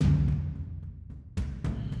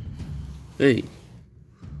Hey,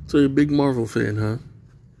 so you're a big Marvel fan, huh?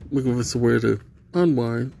 Looking for somewhere to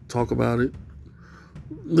unwind, talk about it,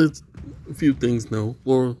 let a few things know,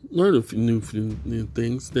 or learn a few new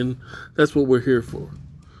things, then that's what we're here for.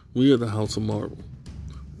 We are the House of Marvel,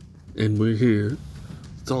 and we're here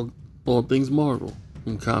to talk all things Marvel,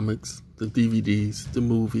 from comics, the DVDs, the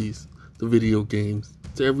movies, the video games,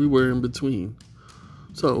 to everywhere in between.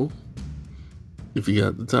 So, if you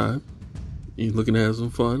got the time, you're looking to have some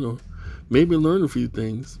fun, or maybe learn a few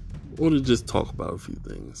things, or to just talk about a few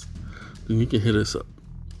things, then you can hit us up.